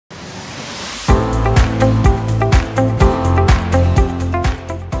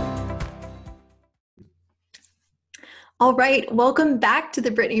All right, welcome back to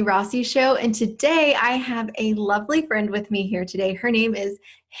the Brittney Rossie Show. And today I have a lovely friend with me here today. Her name is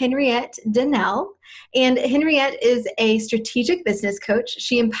Henriette Danel. And Henriette is a strategic business coach.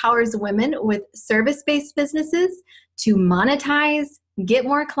 She empowers women with service-based businesses to monetize, get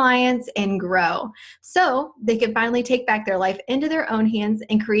more clients, and grow so they can finally take back their life into their own hands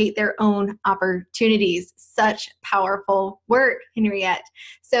and create their own opportunities. Such powerful work, Henriette.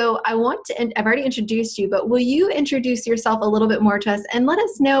 So I've already introduced you, but will you introduce yourself a little bit more to us and let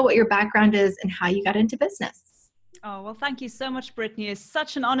us know what your background is and how you got into business? Oh, well, thank you so much, Brittney. It's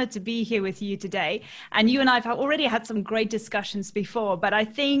such an honor to be here with you today. And you and I have already had some great discussions before, but I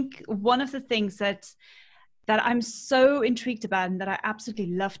think one of the things that I'm so intrigued about and that I absolutely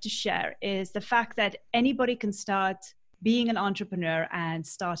love to share is the fact that anybody can start being an entrepreneur and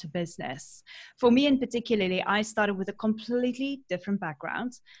start a business. For me in particularly, I started with a completely different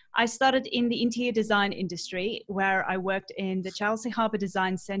background. I started in the interior design industry where I worked in the Chelsea Harbour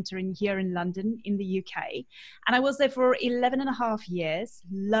Design Centre here in London in the UK. And I was there for 11 and a half years,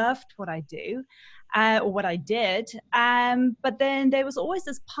 loved what I do. Or what I did. But then there was always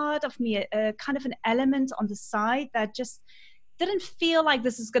this part of me, a kind of an element on the side that just didn't feel like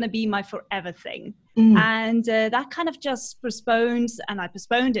this is going to be my forever thing. And that kind of just postponed, and I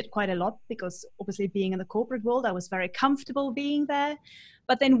postponed it quite a lot because obviously being in the corporate world, I was very comfortable being there.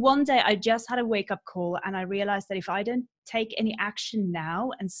 But then one day I just had a wake-up call and I realized that if I don't take any action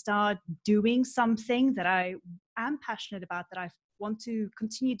now and start doing something that I am passionate about, that I want to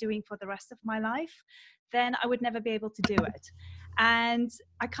continue doing for the rest of my life, then I would never be able to do it. And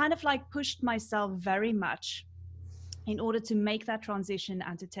I kind of like pushed myself very much in order to make that transition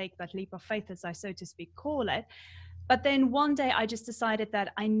and to take that leap of faith, as I so to speak call it. But then one day I just decided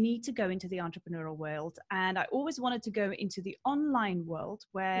that I need to go into the entrepreneurial world. And I always wanted to go into the online world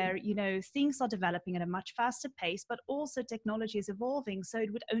where, you know, things are developing at a much faster pace, but also technology is evolving. So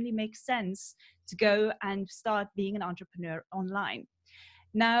it would only make sense to go and start being an entrepreneur online.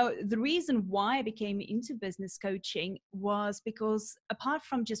 Now, the reason why I became into business coaching was because apart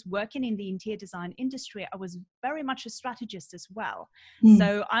from just working in the interior design industry, I was very much a strategist as well.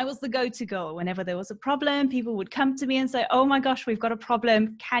 So I was the go-to girl. Whenever there was a problem, people would come to me and say, oh my gosh, we've got a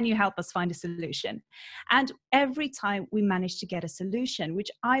problem. Can you help us find a solution? And every time we managed to get a solution,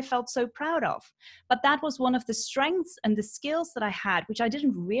 which I felt so proud of. But that was one of the strengths and the skills that I had, which I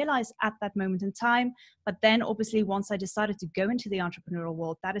didn't realize at that moment in time. But then obviously once I decided to go into the entrepreneurial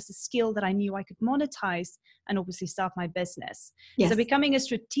world, that is a skill that I knew I could monetize and obviously start my business. Yes. So becoming a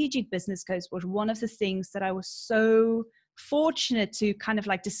strategic business coach was one of the things that I was so fortunate to kind of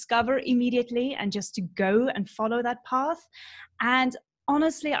like discover immediately and just to go and follow that path. And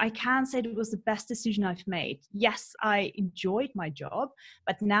honestly, I can say it was the best decision I've made. Yes, I enjoyed my job,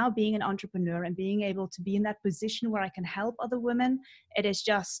 but now being an entrepreneur and being able to be in that position where I can help other women, it is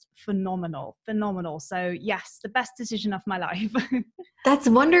just phenomenal. So yes, the best decision of my life. That's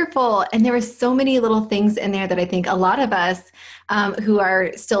wonderful. And there were so many little things in there that I think a lot of us who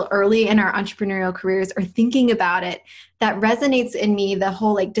are still early in our entrepreneurial careers are thinking about it. That resonates in me, the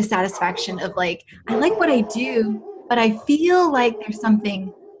whole like dissatisfaction of like, I like what I do, but I feel like there's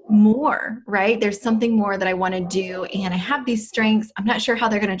something more, right? There's something more that I want to do. And I have these strengths. I'm not sure how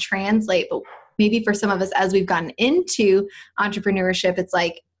they're going to translate, but maybe for some of us, as we've gotten into entrepreneurship, it's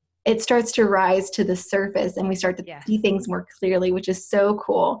like, it starts to rise to the surface and we start to see things more clearly, which is so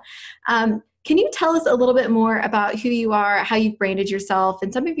cool. Can you tell us a little bit more about who you are, how you've branded yourself,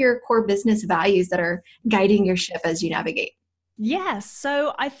 and some of your core business values that are guiding your ship as you navigate? Yes.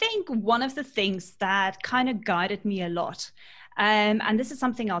 So I think one of the things that kind of guided me a lot, and this is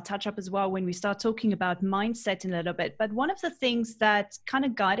something I'll touch up as well when we start talking about mindset in a little bit. But one of the things that kind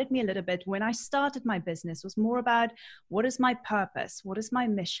of guided me a little bit when I started my business was more about what is my purpose? What is my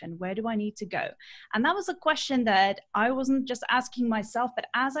mission? Where do I need to go? And that was a question that I wasn't just asking myself, but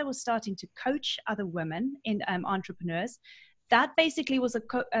as I was starting to coach other women in entrepreneurs, that basically was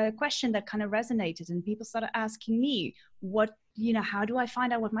a question that kind of resonated, and people started asking me, how do I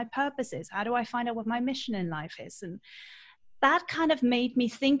find out what my purpose is? How do I find out what my mission in life is? And that kind of made me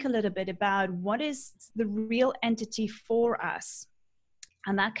think a little bit about what is the real entity for us.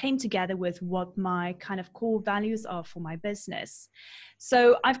 And that came together with what my kind of core values are for my business.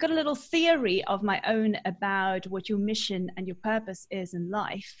 So I've got a little theory of my own about what your mission and your purpose is in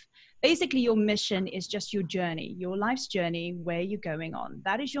life. Basically, your mission is just your journey, your life's journey, where you're going on.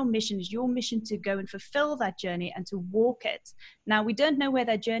 That is your mission to go and fulfill that journey and to walk it. Now, we don't know where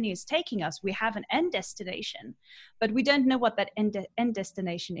that journey is taking us. We have an end destination, but we don't know what that end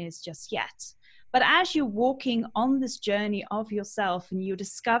destination is just yet. But as you're walking on this journey of yourself and you're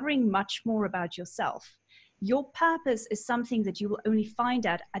discovering much more about yourself, your purpose is something that you will only find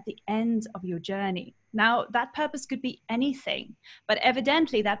out at the end of your journey. Now, that purpose could be anything, but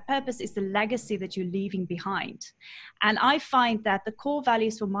evidently that purpose is the legacy that you're leaving behind. And I find that the core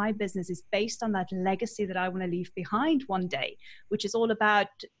values for my business is based on that legacy that I want to leave behind one day, which is all about,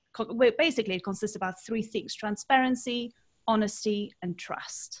 basically it consists about three things: transparency, honesty, and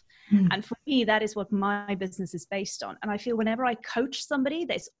trust. And for me, that is what my business is based on. And I feel whenever I coach somebody,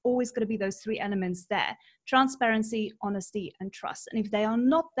 there's always going to be those three elements there: transparency, honesty, and trust. And if they are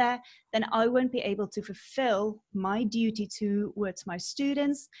not there, then I won't be able to fulfill my duty towards my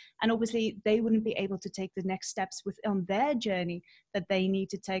students. And obviously, they wouldn't be able to take the next steps on their journey that they need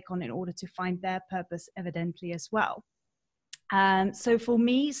to take on in order to find their purpose, evidently, as well. So for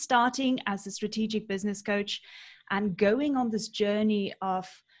me, starting as a strategic business coach and going on this journey of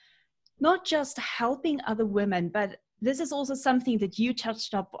not just helping other women, but this is also something that you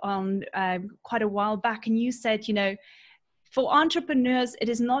touched up on quite a while back. And you said, you know, for entrepreneurs, it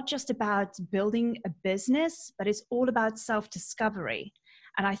is not just about building a business, but it's all about self-discovery.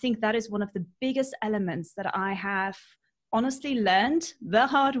 And I think that is one of the biggest elements that I have honestly learned the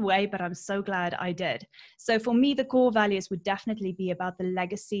hard way, but I'm so glad I did. So for me, the core values would definitely be about the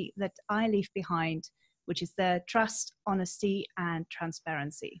legacy that I leave behind, which is the trust, honesty, and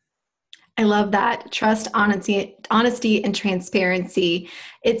transparency. I love that. Trust, honesty, and transparency.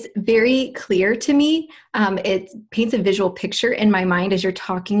 It's very clear to me. It paints a visual picture in my mind as you're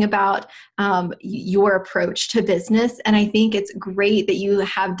talking about your approach to business. And I think it's great that you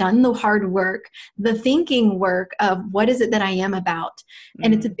have done the hard work, the thinking work of what is it that I am about.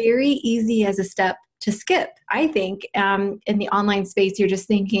 And it's very easy as a step to skip. I think in the online space, you're just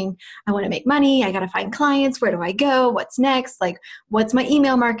thinking, I want to make money. I got to find clients. Where do I go? What's next? Like, what's my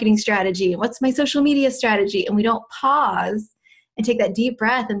email marketing strategy? What's my social media strategy? And we don't pause and take that deep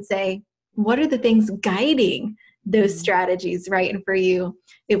breath and say, what are the things guiding those strategies, right? And for you,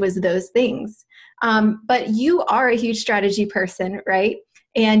 it was those things. But you are a huge strategy person, right?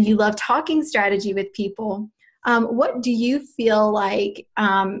 And you love talking strategy with people. What do you feel like,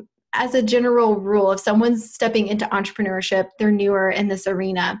 as a general rule, if someone's stepping into entrepreneurship, they're newer in this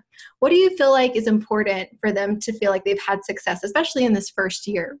arena, what do you feel like is important for them to feel like they've had success, especially in this first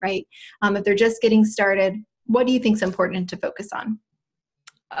year, right? If they're just getting started, what do you think is important to focus on?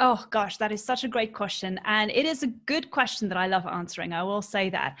 Oh gosh, that is such a great question. And it is a good question that I love answering. I will say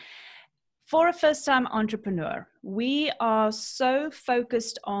that. For a first-time entrepreneur, we are so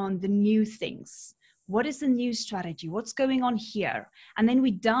focused on the new things. What is the new strategy? What's going on here? And then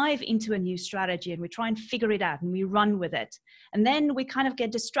we dive into a new strategy and we try and figure it out and we run with it. And then we kind of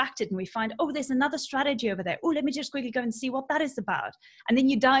get distracted and we find, oh, there's another strategy over there. Oh, let me just quickly go and see what that is about. And then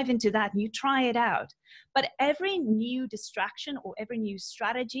you dive into that and you try it out. But every new distraction or every new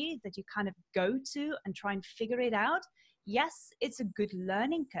strategy that you kind of go to and try and figure it out, yes, it's a good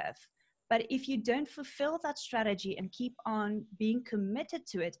learning curve. But if you don't fulfill that strategy and keep on being committed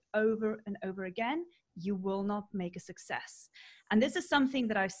to it over and over again, you will not make a success. And this is something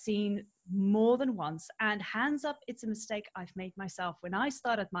that I've seen more than once. And hands up, it's a mistake I've made myself. When I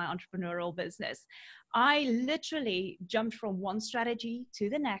started my entrepreneurial business, I literally jumped from one strategy to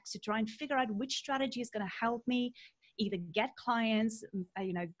the next to try and figure out which strategy is going to help me either get clients,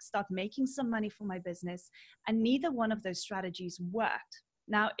 start making some money for my business. And neither one of those strategies worked.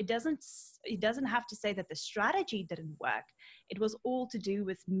 Now, it doesn't have to say that the strategy didn't work. It was all to do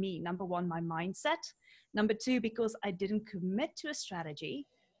with me. Number one, my mindset. Number two, because I didn't commit to a strategy,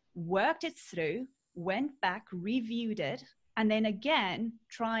 worked it through, went back, reviewed it, and then again,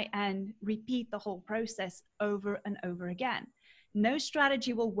 try and repeat the whole process over and over again. No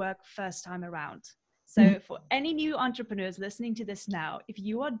strategy will work first time around. So for any new entrepreneurs listening to this now, if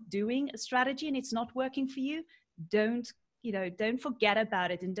you are doing a strategy and it's not working for you, don't forget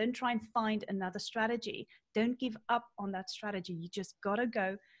about it and don't try and find another strategy. Don't give up on that strategy. You just got to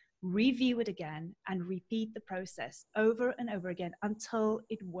go review it again and repeat the process over and over again until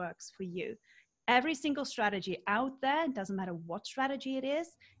it works for you. Every single strategy out there, doesn't matter what strategy it is,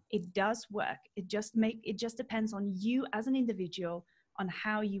 it does work. It just depends on you as an individual on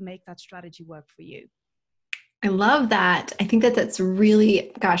how you make that strategy work for you. I love that. I think that's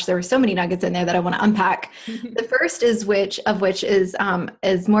really, gosh, there were so many nuggets in there that I want to unpack. The first is which is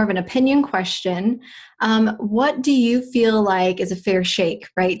more of an opinion question. What do you feel like is a fair shake,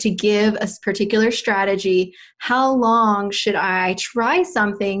 right? To give a particular strategy, how long should I try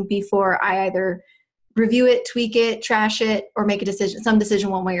something before I either review it, tweak it, trash it, or make some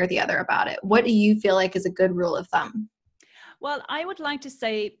decision one way or the other about it? What do you feel like is a good rule of thumb? Well, I would like to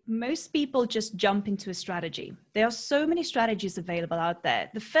say most people just jump into a strategy. There are so many strategies available out there.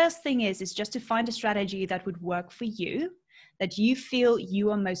 The first thing is just to find a strategy that would work for you, that you feel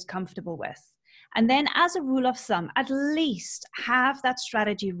you are most comfortable with. And then as a rule of thumb, at least have that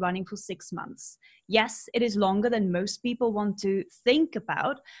strategy running for 6 months. Yes, it is longer than most people want to think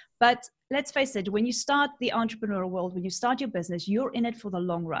about, but let's face it, when you start the entrepreneurial world, when you start your business, you're in it for the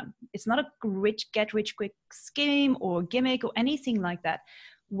long run. It's not a get rich quick scheme or gimmick or anything like that.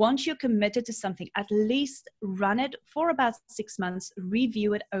 Once you're committed to something, at least run it for about 6 months,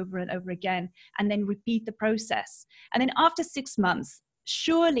 review it over and over again, and then repeat the process. And then after 6 months,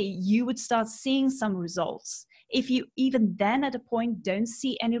 surely you would start seeing some results. If you even then at a point don't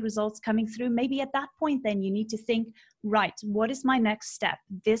see any results coming through, maybe at that point then you need to think, right, what is my next step?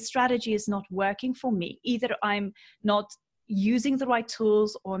 This strategy is not working for me. Either I'm not using the right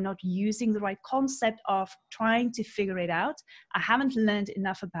tools or I'm not using the right concept of trying to figure it out. I haven't learned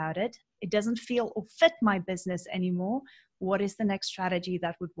enough about it. It doesn't feel or fit my business anymore. What is the next strategy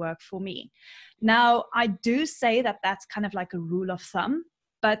that would work for me? Now, I do say that that's kind of like a rule of thumb,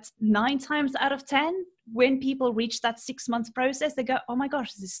 but 9 times out of 10, when people reach that 6 month process, they go, oh my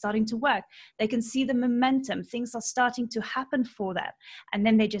gosh, this is starting to work. They can see the momentum. Things are starting to happen for them. And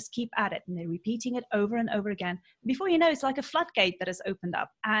then they just keep at it and they're repeating it over and over again. Before you know, it's like a floodgate that has opened up,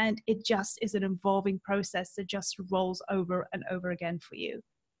 and it just is an evolving process that just rolls over and over again for you.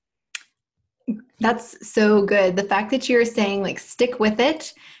 That's so good. The fact that you're saying like stick with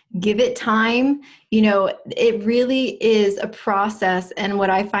it, give it time, it really is a process. And what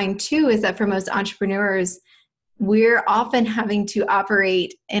I find too is that for most entrepreneurs, we're often having to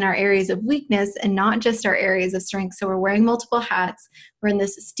operate in our areas of weakness and not just our areas of strength. So we're wearing multiple hats. We're in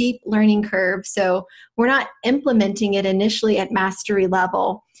this steep learning curve. So we're not implementing it initially at mastery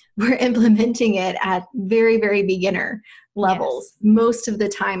level. We're implementing it at very, very beginner levels most of the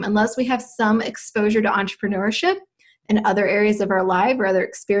time, unless we have some exposure to entrepreneurship and other areas of our life or other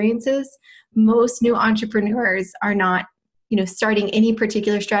experiences. Most new entrepreneurs are not starting any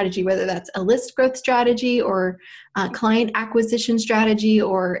particular strategy, whether that's a list growth strategy or a client acquisition strategy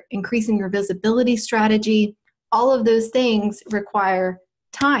or increasing your visibility strategy. All of those things require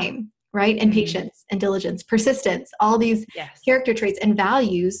time, right? And patience and diligence, persistence, all these character traits and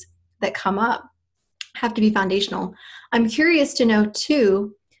values that come up have to be foundational. I'm curious to know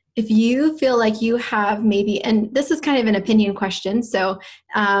too, if you feel like you have maybe, and this is kind of an opinion question, so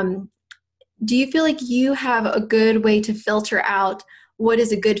do you feel like you have a good way to filter out what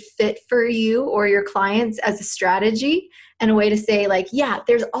is a good fit for you or your clients as a strategy, and a way to say like, yeah,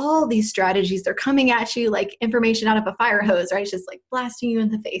 there's all these strategies. They're coming at you like information out of a fire hose, right? It's just like blasting you in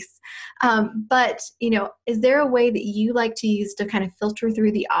the face. But, is there a way that you like to use to kind of filter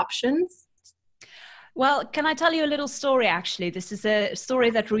through the options? Well, can I tell you a little story, actually? This is a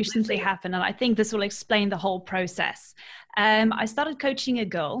story that recently happened, and I think this will explain the whole process. I started coaching a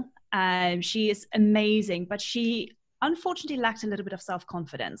girl. She is amazing, but she unfortunately lacked a little bit of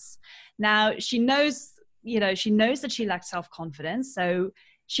self-confidence. Now, she knows that she lacks self-confidence. So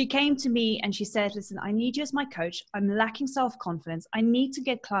she came to me and she said, listen, I need you as my coach. I'm lacking self-confidence. I need to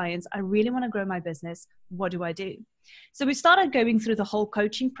get clients. I really want to grow my business. What do I do? So we started going through the whole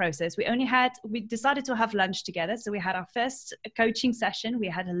coaching process. We decided to have lunch together. So we had our first coaching session. We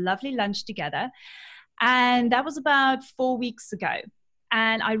had a lovely lunch together. And that was about 4 weeks ago.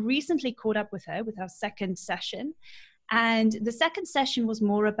 And I recently caught up with her with our second session. And the second session was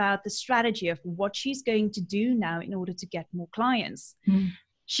more about the strategy of what she's going to do now in order to get more clients.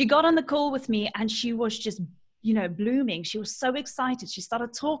 She got on the call with me and she was just, blooming. She was so excited. She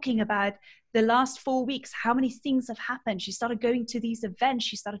started talking about the last 4 weeks, how many things have happened. She started going to these events.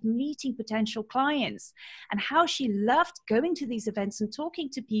 She started meeting potential clients, and how she loved going to these events and talking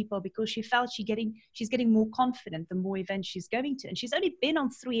to people because she felt she's getting more confident the more events she's going to. And she's only been on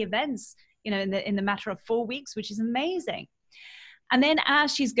 3 events, in the matter of 4 weeks, which is amazing. And then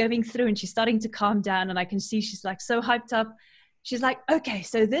as she's going through and she's starting to calm down, and I can see she's like so hyped up, she's like, okay,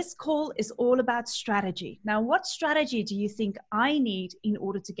 so this call is all about strategy. Now, what strategy do you think I need in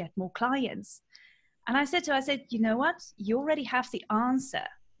order to get more clients? And I said to her, you know what? You already have the answer.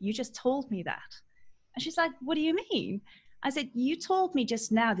 You just told me that. And she's like, what do you mean? I said, you told me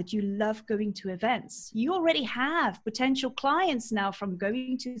just now that you love going to events. You already have potential clients now from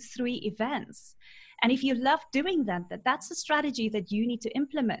going to 3 events. And if you love doing them, that's a strategy that you need to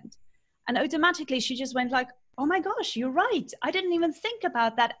implement. And automatically she just went like, oh my gosh, you're right. I didn't even think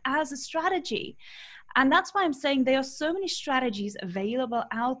about that as a strategy. And that's why I'm saying there are so many strategies available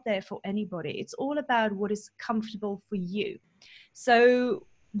out there for anybody. It's all about what is comfortable for you. So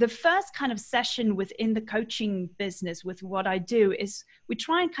the first kind of session within the coaching business with what I do is we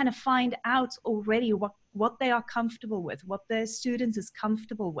try and kind of find out already what they are comfortable with, what their students is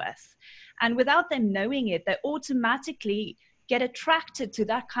comfortable with. And without them knowing it, they automatically get attracted to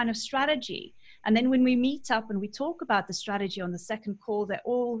that kind of strategy. And then when we meet up and we talk about the strategy on the second call, they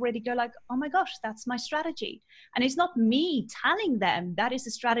already go like, oh my gosh, that's my strategy. And it's not me telling them that is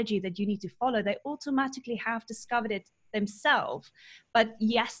a strategy that you need to follow. They automatically have discovered it themselves. But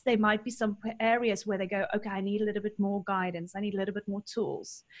yes, there might be some areas where they go, okay, I need a little bit more guidance. I need a little bit more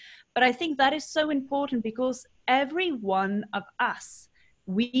tools. But I think that is so important because every one of us,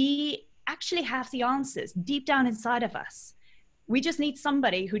 we actually have the answers deep down inside of us. We just need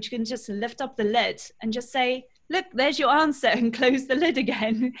somebody who can just lift up the lid and just say, look, there's your answer, and close the lid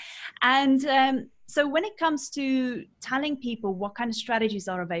again. And so when it comes to telling people what kind of strategies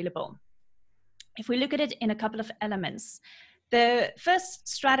are available, if we look at it in a couple of elements, the first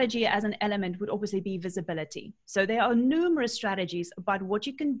strategy as an element would obviously be visibility. So there are numerous strategies about what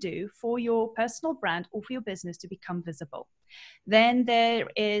you can do for your personal brand or for your business to become visible. Then there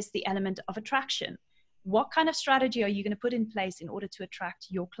is the element of attraction. What kind of strategy are you going to put in place in order to attract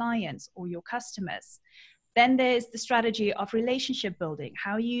your clients or your customers? Then there's the strategy of relationship building.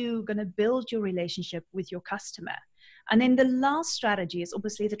 How are you going to build your relationship with your customer? And then the last strategy is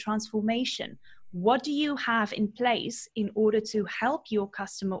obviously the transformation. What do you have in place in order to help your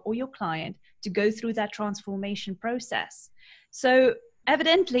customer or your client to go through that transformation process? So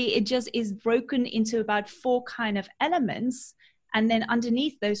evidently, it just is broken into about 4 kind of elements. And then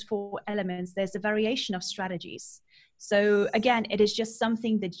underneath those 4 elements, there's a variation of strategies. So again, it is just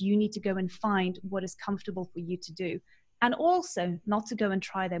something that you need to go and find what is comfortable for you to do. And also not to go and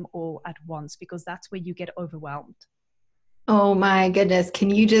try them all at once, because that's where you get overwhelmed. Oh my goodness. Can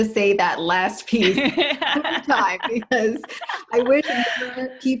you just say that last piece one more time? Because I wish more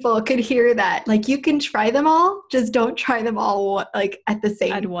people could hear that. Like, you can try them all, just don't try them all like at the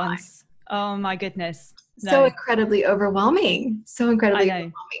same at time. Once. Oh my goodness. No. So incredibly overwhelming. So incredibly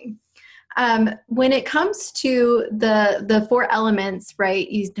overwhelming. When it comes to the 4 elements, right?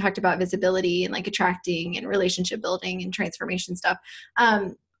 You talked about visibility and like attracting and relationship building and transformation stuff.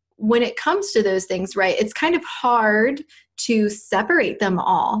 When it comes to those things, right, it's kind of hard to separate them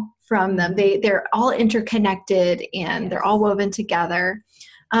all from them. They're all interconnected and they're all woven together.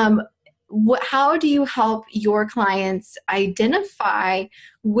 How do you help your clients identify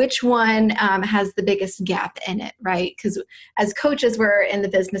which one has the biggest gap in it, right? Because as coaches, we're in the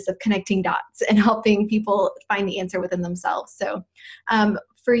business of connecting dots and helping people find the answer within themselves. So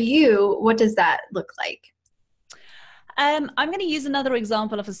for you, what does that look like? I'm going to use another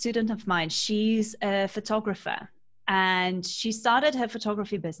example of a student of mine. She's a photographer and she started her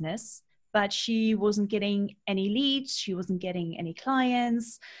photography business, but she wasn't getting any leads. She wasn't getting any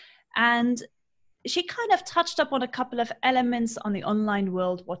clients. And she kind of touched up on a couple of elements on the online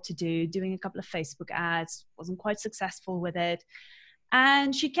world, what to do, doing a couple of Facebook ads, wasn't quite successful with it.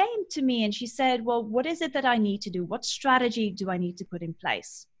 And she came to me and she said, well, what is it that I need to do? What strategy do I need to put in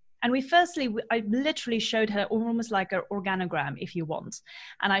place? And I literally showed her almost like an organogram, if you want.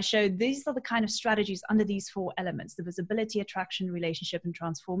 And I showed these are the kind of strategies under these 4 elements: the visibility, attraction, relationship, and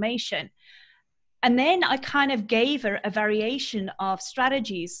transformation. And then I kind of gave her a variation of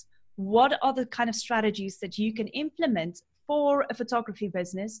strategies. What are the kind of strategies that you can implement for a photography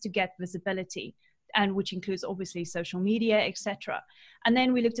business to get visibility? And which includes obviously social media, etc. And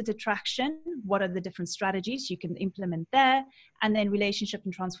then we looked at attraction. What are the different strategies you can implement there? And then relationship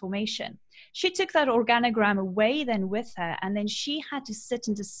and transformation. She took that organogram away then with her, and then she had to sit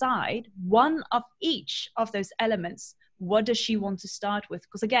and decide one of each of those elements. What does she want to start with?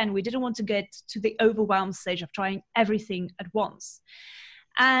 Because again, we didn't want to get to the overwhelmed stage of trying everything at once.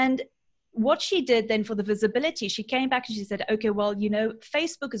 And what she did then for the visibility, she came back and she said, okay, well,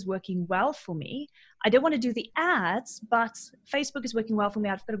 Facebook is working well for me. I don't want to do the ads, but Facebook is working well for me.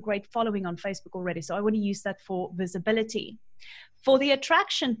 I've got a great following on Facebook already. So I want to use that for visibility. For the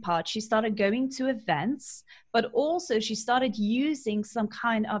attraction part, she started going to events, but also she started using some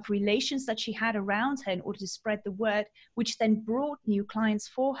kind of relations that she had around her in order to spread the word, which then brought new clients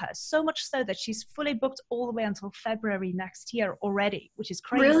for her. So much so that she's fully booked all the way until February next year already, which is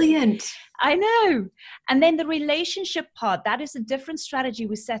crazy. Brilliant. I know. And then the relationship part, that is a different strategy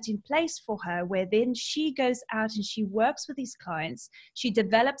we set in place for her, where then she goes out and she works with these clients. She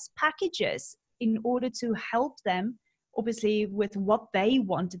develops packages in order to help them, obviously, with what they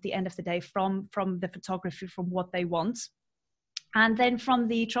want at the end of the day from the photography, from what they want. And then from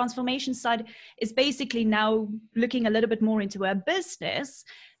the transformation side is basically now looking a little bit more into her business.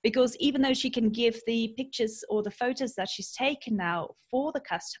 because even though she can give the pictures or the photos that she's taken now for the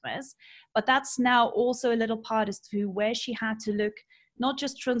customers, but that's now also a little part as to where she had to look, not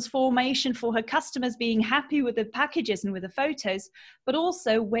just transformation for her customers being happy with the packages and with the photos, but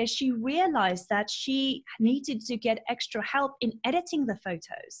also where she realized that she needed to get extra help in editing the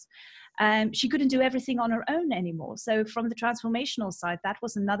photos. She couldn't do everything on her own anymore. So from the transformational side, that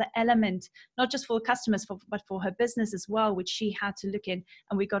was another element, not just for customers, but for her business as well, which she had to look in,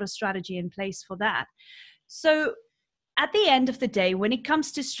 and we got a strategy in place for that. So at the end of the day, when it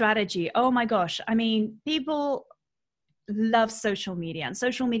comes to strategy, oh my gosh, I mean, people love social media, and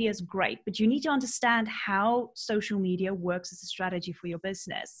social media is great, but you need to understand how social media works as a strategy for your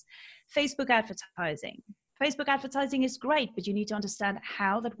business. Facebook advertising is great, but you need to understand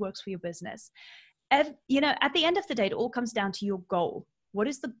how that works for your business. You know, at the end of the day, it all comes down to your goal. What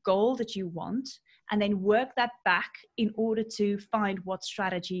is the goal that you want? And then work that back in order to find what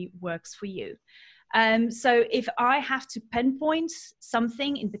strategy works for you. So if I have to pinpoint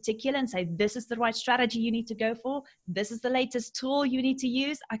something in particular and say, this is the right strategy you need to go for, this is the latest tool you need to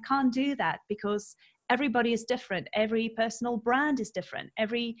use, I can't do that, because everybody is different. Every personal brand is different.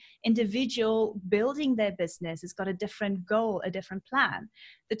 Every individual building their business has got a different goal, a different plan.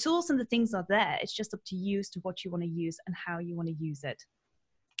 The tools and the things are there. It's just up to you as to what you want to use and how you want to use it.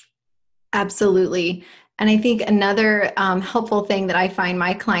 Absolutely. And I think another helpful thing that I find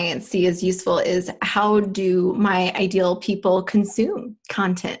my clients see as useful is, how do my ideal people consume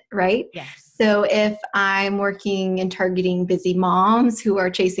content, right? Yes. So if I'm working and targeting busy moms who are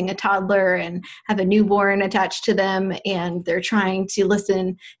chasing a toddler and have a newborn attached to them, and they're trying to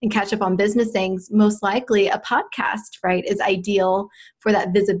listen and catch up on business things, most likely a podcast, right, is ideal for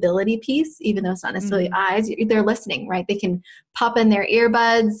that visibility piece, even though it's not necessarily eyes, they're listening, right? They can pop in their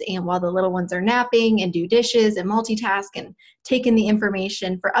earbuds, and while the little ones are napping, and do dishes and multitask and take in the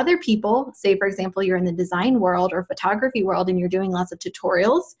information. For other people, say for example, you're in the design world or photography world and you're doing lots of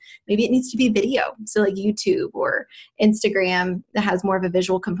tutorials, maybe it needs to be video. So like YouTube or Instagram that has more of a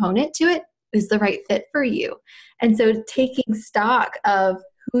visual component to it is the right fit for you. And so taking stock of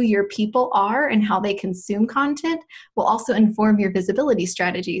who your people are and how they consume content will also inform your visibility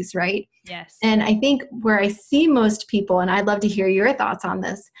strategies, right? Yes. And I think where I see most people, and I'd love to hear your thoughts on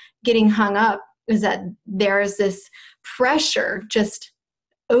this, getting hung up, is that there is this pressure, just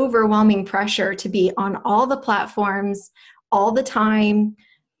overwhelming pressure, to be on all the platforms all the time,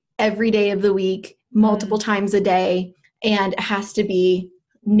 every day of the week, multiple times a day, and it has to be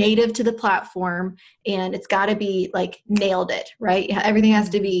native to the platform, and it's got to be like nailed it, right? Everything has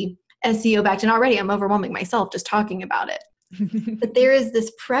to be SEO backed, and already I'm overwhelming myself just talking about it. But there is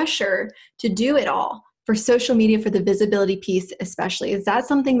this pressure to do it all for social media, for the visibility piece especially. Is that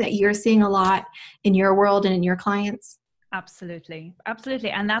something that you're seeing a lot in your world and in your clients? Absolutely.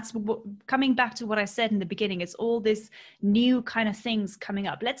 Absolutely. And that's coming back to what I said in the beginning. It's all this new kind of things coming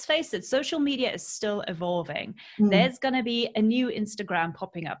up. Let's face it, social media is still evolving. There's going to be a new Instagram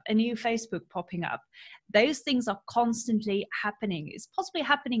popping up, a new Facebook popping up. Those things are constantly happening. It's possibly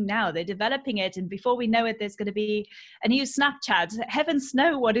happening now. They're developing it. And before we know it, there's going to be a new Snapchat. Heavens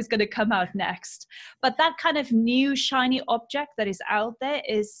know what is going to come out next. But that kind of new shiny object that is out there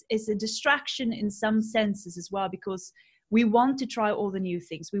is a distraction in some senses as well, because we want to try all the new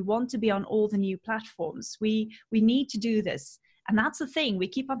things. We want to be on all the new platforms. We need to do this. And that's the thing. We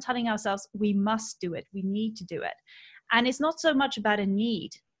keep on telling ourselves, we must do it. We need to do it. And it's not so much about a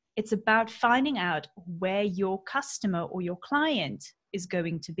need. It's about finding out where your customer or your client is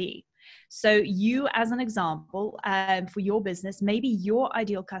going to be. So you, as an example, for your business, maybe your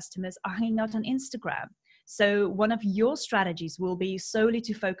ideal customers are hanging out on Instagram. So one of your strategies will be solely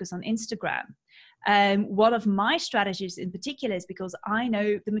to focus on Instagram. One of my strategies in particular is because I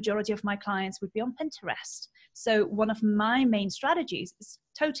know the majority of my clients would be on Pinterest. So one of my main strategies is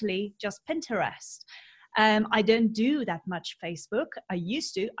totally just Pinterest. I don't do that much Facebook. I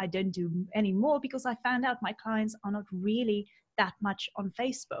used to. I don't do anymore because I found out my clients are not really that much on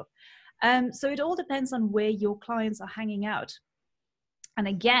Facebook. So it all depends on where your clients are hanging out. And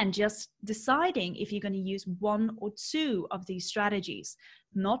again, just deciding if you're going to use one or two of these strategies,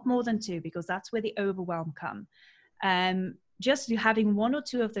 not more than two, because that's where the overwhelm comes. Just having one or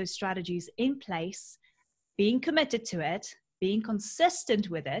two of those strategies in place, being committed to it, being consistent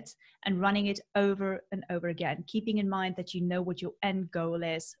with it, and running it over and over again, keeping in mind that you know what your end goal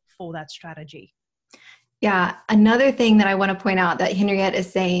is for that strategy. Yeah. Another thing that I want to point out that Henriette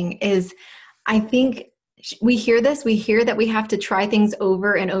is saying is, I think we hear this, we hear that we have to try things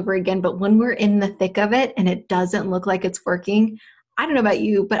over and over again, but when we're in the thick of it and it doesn't look like it's working, I don't know about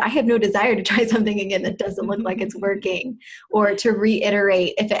you, but I have no desire to try something again that doesn't look like it's working, or to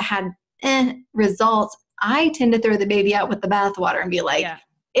reiterate if it had results. I tend to throw the baby out with the bathwater and be like,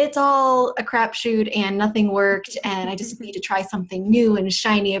 it's all a crapshoot and nothing worked, and I just need to try something new and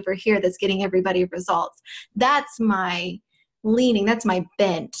shiny over here that's getting everybody results. That's my leaning, that's my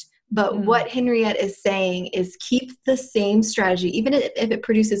bent. But what Henriette is saying is keep the same strategy, even if it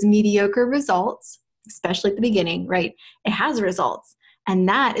produces mediocre results, especially at the beginning, right? It has results, and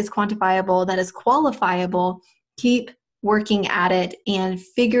that is quantifiable, that is qualifiable. Keep working at it and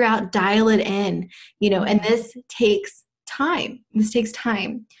figure out, dial it in, and this takes time. This takes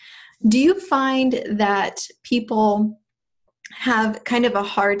time. Do you find that people have kind of a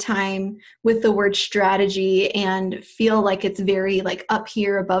hard time with the word strategy and feel like it's very like up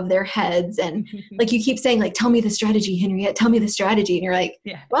here above their heads? And like you keep saying, like, tell me the strategy, Henriette, tell me the strategy. And you're like,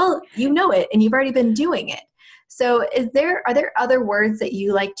 well, you know it and you've already been doing it. So are there other words that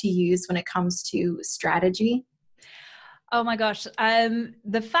you like to use when it comes to strategy? Oh my gosh.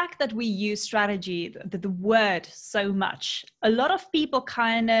 The fact that we use strategy, the word so much, a lot of people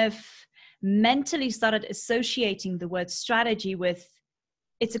kind of mentally started associating the word strategy with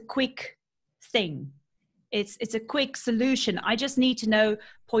it's a quick thing. It's a quick solution. I just need to know,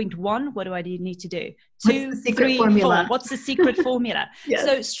 point one, what do I need to do? Two, three, four. What's the secret formula? Yes.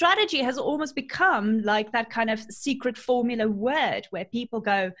 So strategy has almost become like that kind of secret formula word where people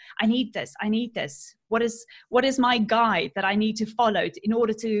go, I need this. What is my guide that I need to follow in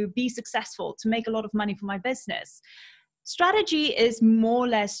order to be successful, to make a lot of money for my business? Strategy is more or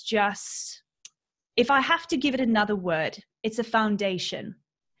less just, if I have to give it another word, it's a foundation.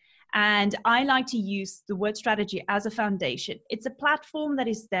 And I like to use the word strategy as a foundation. It's a platform that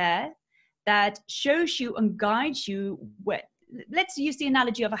is there that shows you and guides you where. Let's use the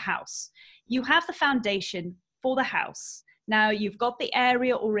analogy of a house. You have the foundation for the house. Now you've got the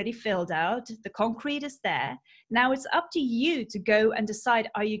area already filled out. The concrete is there. Now it's up to you to go and decide,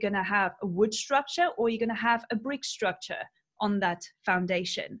 are you going to have a wood structure or are you going to have a brick structure on that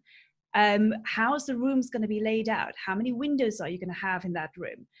foundation? How's the rooms going to be laid out? How many windows are you going to have in that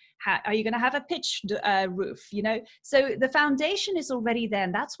room? Are you going to have a pitched roof? So the foundation is already there,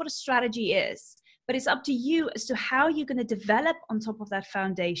 and that's what a strategy is. But it's up to you as to how you're going to develop on top of that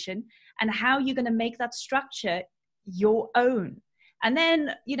foundation and how you're going to make that structure your own. And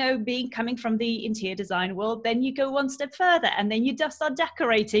then, coming from the interior design world, then you go one step further and then you just start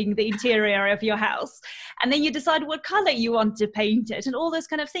decorating the interior of your house. And then you decide what color you want to paint it and all those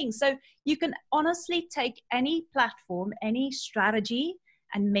kind of things. So you can honestly take any platform, any strategy,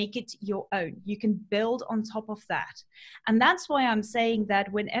 and make it your own. You can build on top of that. And that's why I'm saying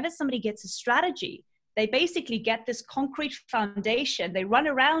that whenever somebody gets a strategy, they basically get this concrete foundation. They run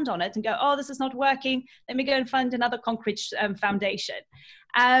around on it and go, oh, this is not working. Let me go and find another concrete foundation.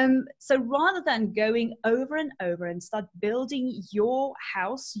 So rather than going over and over and start building your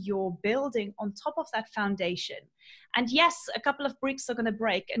house, your building on top of that foundation. And yes, a couple of bricks are going to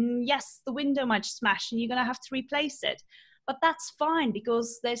break. And yes, the window might smash and you're going to have to replace it. But that's fine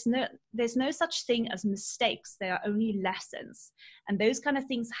because there's no such thing as mistakes. There are only lessons. And those kind of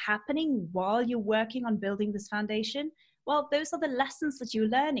things happening while you're working on building this foundation, well, those are the lessons that you're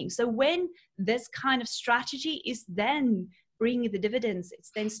learning. So when this kind of strategy is then bringing the dividends,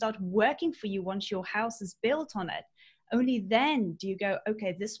 it's then start working for you once your house is built on it. Only then do you go,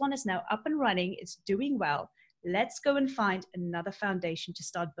 okay, this one is now up and running. It's doing well. Let's go and find another foundation to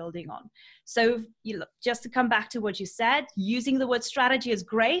start building on. So just to come back to what you said, using the word strategy is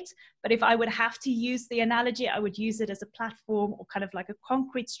great, but if I would have to use the analogy, I would use it as a platform or kind of like a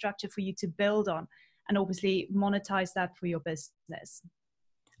concrete structure for you to build on and obviously monetize that for your business.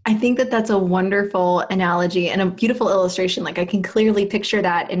 I think that that's a wonderful analogy and a beautiful illustration. Like I can clearly picture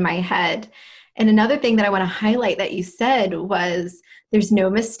that in my head. And another thing that I want to highlight that you said was there's no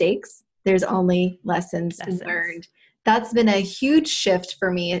mistakes. There's only lessons learned. That's been a huge shift for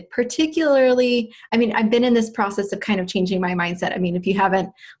me, particularly, I've been in this process of kind of changing my mindset. If you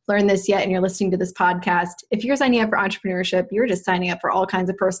haven't learned this yet and you're listening to this podcast, if you're signing up for entrepreneurship, you're just signing up for all kinds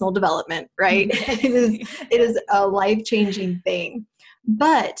of personal development, right? It is a life-changing thing.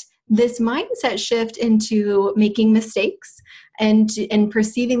 But this mindset shift into making mistakes and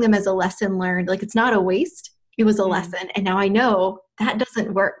perceiving them as a lesson learned, like it's not a waste, it was a lesson. And now I know that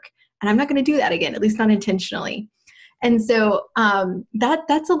doesn't work. And I'm not going to do that again, at least not intentionally. And so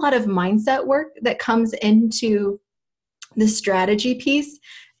that's a lot of mindset work that comes into the strategy piece.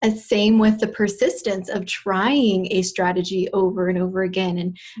 And same with the persistence of trying a strategy over and over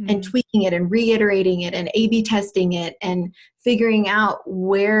again and tweaking it and reiterating it and A/B testing it and figuring out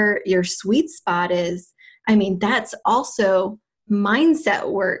where your sweet spot is. That's also mindset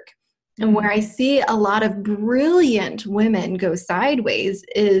work. And where I see a lot of brilliant women go sideways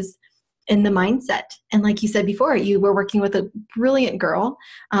is in the mindset. And like you said before, you were working with a brilliant girl.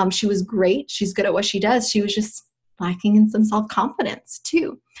 She was great. She's good at what she does. She was just lacking in some self-confidence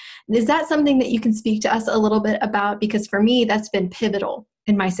too. Is that something that you can speak to us a little bit about? Because for me, that's been pivotal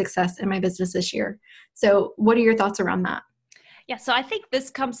in my success in my business this year. So what are your thoughts around that? Yeah, so I think this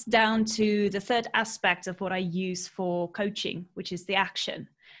comes down to the third aspect of what I use for coaching, which is the action.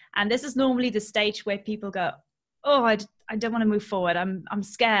 And this is normally the stage where people go, oh, I don't want to move forward. I'm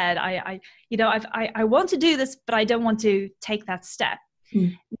scared. I want to do this, but I don't want to take that step.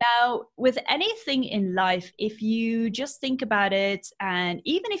 Now, with anything in life, if you just think about it, and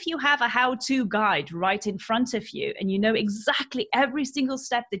even if you have a how-to guide right in front of you, and you know exactly every single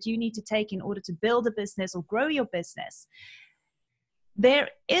step that you need to take in order to build a business or grow your business, there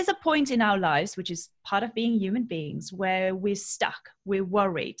is a point in our lives, which is part of being human beings, where we're stuck, we're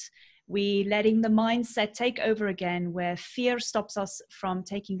worried, we're letting the mindset take over again, where fear stops us from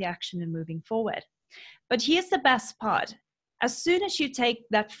taking the action and moving forward. But here's the best part. As soon as you take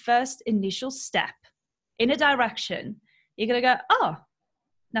that first initial step in a direction, you're going to go, oh,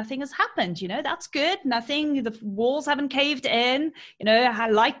 nothing has happened. That's good. Nothing, the walls haven't caved in,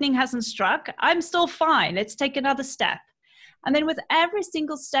 lightning hasn't struck. I'm still fine. Let's take another step. And then with every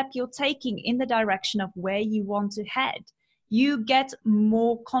single step you're taking in the direction of where you want to head, you get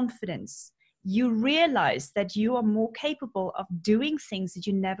more confidence. You realize that you are more capable of doing things that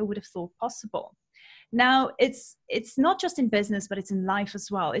you never would have thought possible. Now, it's not just in business, but it's in life as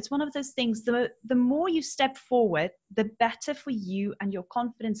well. It's one of those things, the more you step forward, the better for you and your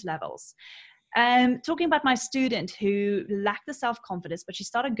confidence levels. Talking about my student who lacked the self-confidence, but she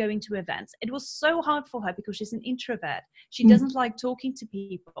started going to events. It was so hard for her because she's an introvert. She doesn't like talking to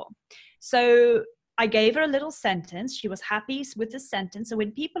people. So I gave her a little sentence. She was happy with the sentence. So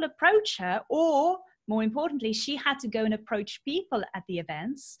when people approach her, or more importantly, she had to go and approach people at the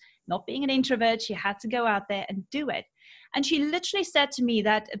events. Not being an introvert, she had to go out there and do it. And she literally said to me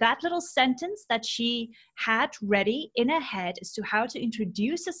that that little sentence that she had ready in her head as to how to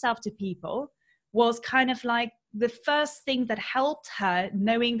introduce herself to people was kind of like the first thing that helped her,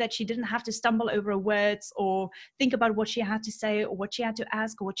 knowing that she didn't have to stumble over her words or think about what she had to say or what she had to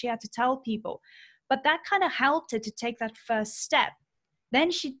ask or what she had to tell people. But that kind of helped her to take that first step. Then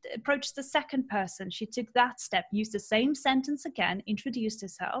she approached the second person. She took that step, used the same sentence again, introduced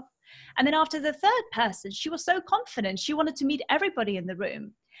herself. And then after the third person, she was so confident. She wanted to meet everybody in the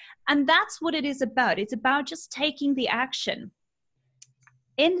room. And that's what it is about. It's about just taking the action.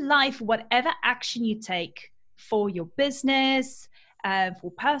 In life, whatever action you take for your business,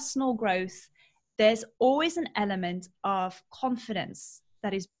 for personal growth, there's always an element of confidence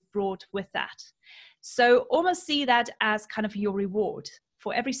that is brought with that. So almost see that as kind of your reward.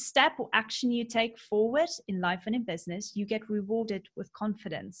 For every step or action you take forward in life and in business, you get rewarded with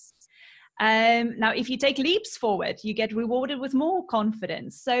confidence. Now, if you take leaps forward, you get rewarded with more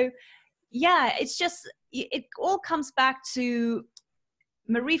confidence. So yeah, it all comes back to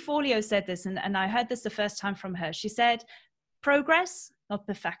Marie Forleo said this, and I heard this the first time from her. She said, progress, not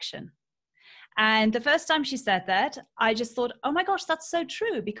perfection. And the first time she said that, I just thought, oh my gosh, that's so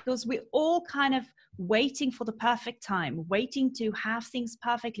true, because we're all kind of waiting for the perfect time, waiting to have things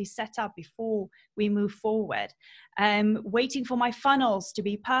perfectly set up before we move forward, waiting for my funnels to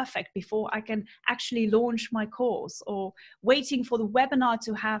be perfect before I can actually launch my course, or waiting for the webinar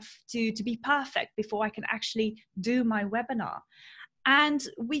to have to be perfect before I can actually do my webinar. And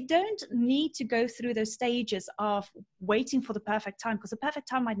we don't need to go through those stages of waiting for the perfect time, because the perfect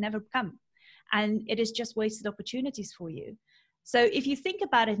time might never come. And it is just wasted opportunities for you. So if you think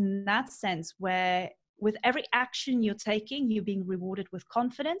about it in that sense, where with every action you're taking, you're being rewarded with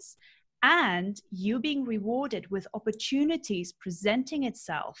confidence, and you're being rewarded with opportunities presenting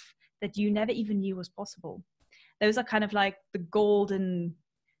itself that you never even knew was possible. Those are kind of like the golden,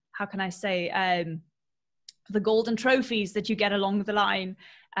 how can I say, the golden trophies that you get along the line.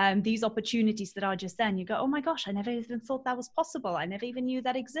 These opportunities that are just then, you go, oh my gosh, I never even thought that was possible. I never even knew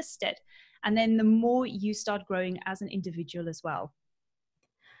that existed. And then the more you start growing as an individual as well.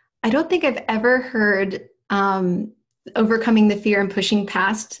 I don't think I've ever heard overcoming the fear and pushing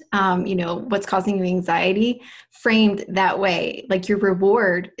past, what's causing you anxiety framed that way. Like your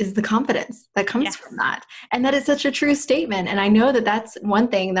reward is the confidence that comes from that. And that is such a true statement. And I know that that's one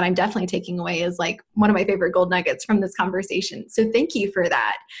thing that I'm definitely taking away, is like one of my favorite gold nuggets from this conversation. So thank you for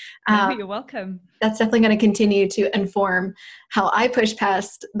that. You're welcome. That's definitely going to continue to inform how I push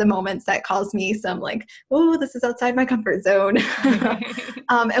past the moments that cause me some like, oh, this is outside my comfort zone.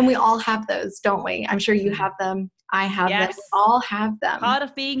 And we all have those, don't we? I'm sure you have them. I have them. Yes. We all have them. Part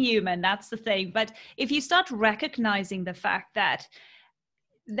of being human, that's the thing. But if you start recognizing the fact that,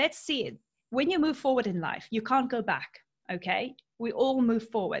 let's see it, when you move forward in life, you can't go back, okay? We all move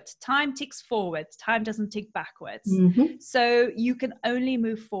forward. Time ticks forward. Time doesn't tick backwards. Mm-hmm. So you can only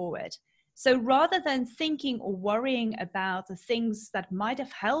move forward. So rather than thinking or worrying about the things that might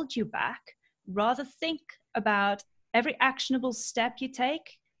have held you back, rather think about every actionable step you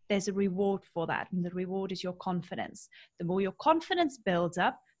take. There's a reward for that. And the reward is your confidence. The more your confidence builds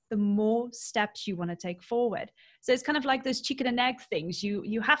up, the more steps you want to take forward. So it's kind of like those chicken and egg things.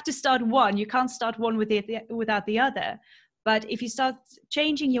 You have to start one. You can't start one without the other. But if you start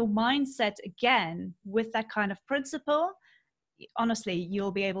changing your mindset again with that kind of principle, honestly,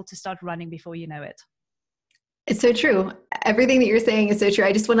 you'll be able to start running before you know it. It's so true. Everything that you're saying is so true.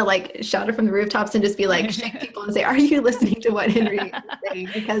 I just want to like shout it from the rooftops and just be like, shake people and say, are you listening to what Henriette is saying?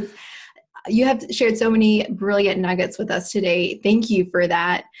 Because you have shared so many brilliant nuggets with us today. Thank you for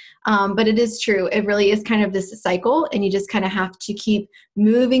that. But it is true. It really is kind of this cycle, and you just kind of have to keep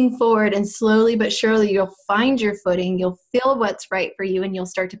moving forward, and slowly but surely you'll find your footing. You'll feel what's right for you, and you'll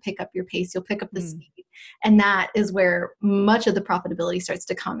start to pick up your pace. You'll pick up the speed. And that is where much of the profitability starts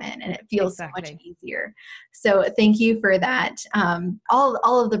to come in, and it feels so much easier. So thank you for that. All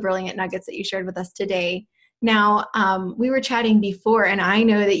of the brilliant nuggets that you shared with us today. Now, we were chatting before, and I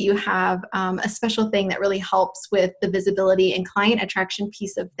know that you have a special thing that really helps with the visibility and client attraction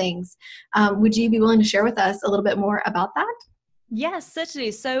piece of things. Would you be willing to share with us a little bit more about that? Yes, certainly.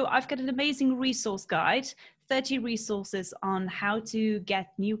 So I've got an amazing resource guide, 30 resources on how to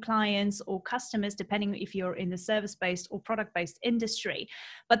get new clients or customers, depending if you're in the service-based or product-based industry.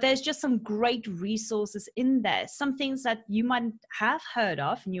 But there's just some great resources in there, some things that you might have heard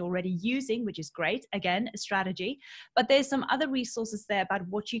of and you're already using, which is great. Again, a strategy. But there's some other resources there about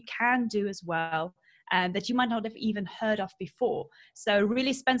what you can do as well, that you might not have even heard of before. So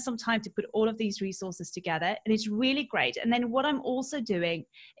really spend some time to put all of these resources together, and it's really great. And then what I'm also doing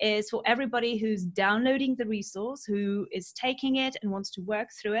is, for everybody who's downloading the resource, who is taking it and wants to work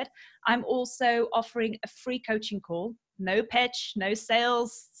through it, I'm also offering a free coaching call. No pitch, no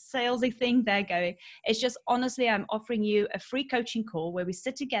salesy thing there going. It's just, honestly, I'm offering you a free coaching call where we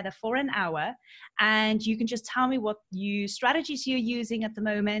sit together for an hour, and you can just tell me what strategies you're using at the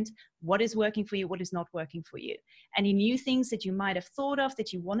moment, what is working for you, what is not working for you, any new things that you might have thought of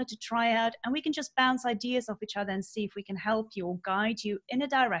that you wanted to try out, and we can just bounce ideas off each other and see if we can help you or guide you in a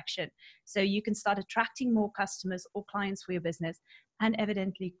direction so you can start attracting more customers or clients for your business, and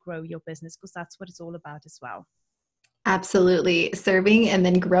evidently grow your business, because that's what it's all about as well. Absolutely. Serving and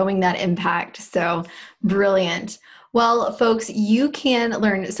then growing that impact. So brilliant. Well, folks, you can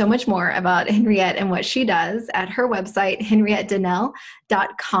learn so much more about Henriette and what she does at her website,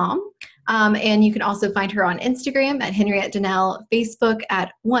 henriettedanel.com. And you can also find her on Instagram at Henriette Danel, Facebook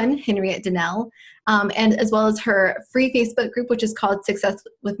at One Henriette Danel, and as well as her free Facebook group, which is called Success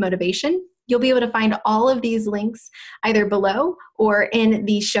with Motivation. You'll be able to find all of these links either below or in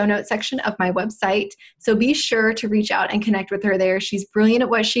the show notes section of my website. So be sure to reach out and connect with her there. She's brilliant at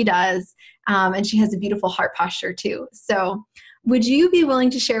what she does, and she has a beautiful heart posture too. So would you be willing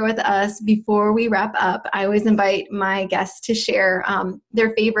to share with us before we wrap up? I always invite my guests to share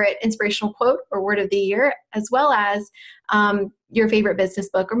their favorite inspirational quote or word of the year, as well as your favorite business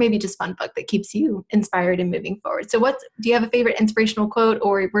book or maybe just fun book that keeps you inspired and moving forward. So do you have a favorite inspirational quote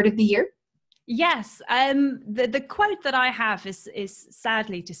or word of the year? Yes, the quote that I have is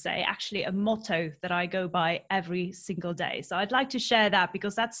sadly to say actually a motto that I go by every single day. So I'd like to share that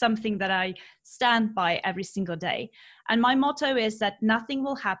because that's something that I stand by every single day. And my motto is that nothing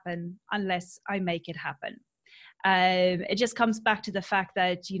will happen unless I make it happen. It just comes back to the fact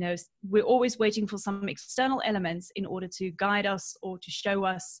that, we're always waiting for some external elements in order to guide us or to show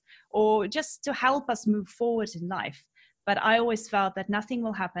us or just to help us move forward in life. But I always felt that nothing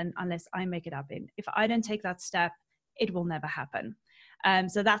will happen unless I make it happen. If I don't take that step, it will never happen.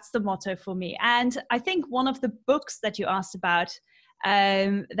 So that's the motto for me. And I think one of the books that you asked about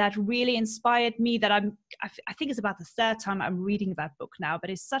that really inspired me, that I think it's about the third time I'm reading that book now, but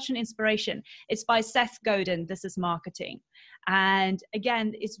it's such an inspiration. It's by Seth Godin, This is Marketing. And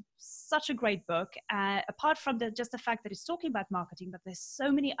again, it's such a great book. Apart from just the fact that it's talking about marketing, but there's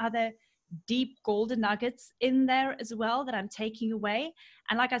so many other deep golden nuggets in there as well that I'm taking away.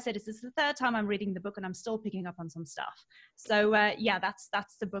 And like I said, this is the third time I'm reading the book and I'm still picking up on some stuff. So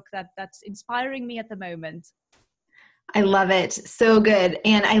that's the book that's inspiring me at the moment. I love it. So good.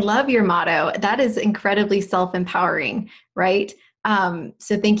 And I love your motto. That is incredibly self-empowering, right?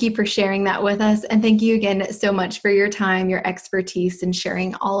 So thank you for sharing that with us. And thank you again so much for your time, your expertise, and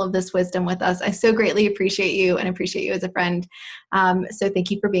sharing all of this wisdom with us. I so greatly appreciate you and appreciate you as a friend. So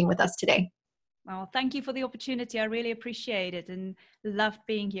thank you for being with us today. Well, thank you for the opportunity. I really appreciate it and loved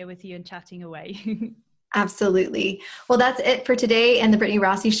being here with you and chatting away. Absolutely. Well, that's it for today and the Brittney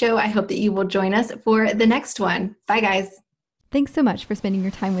Rossie Show. I hope that you will join us for the next one. Bye, guys. Thanks so much for spending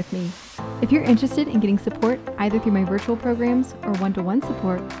your time with me. If you're interested in getting support either through my virtual programs or one-to-one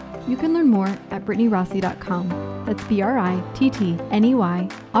support, you can learn more at BrittneyRossie.com. That's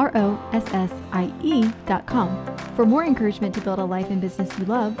BrittneyRossie.com. For more encouragement to build a life and business you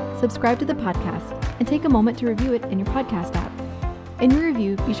love, subscribe to the podcast and take a moment to review it in your podcast app. In your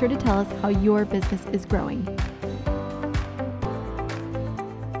review, be sure to tell us how your business is growing.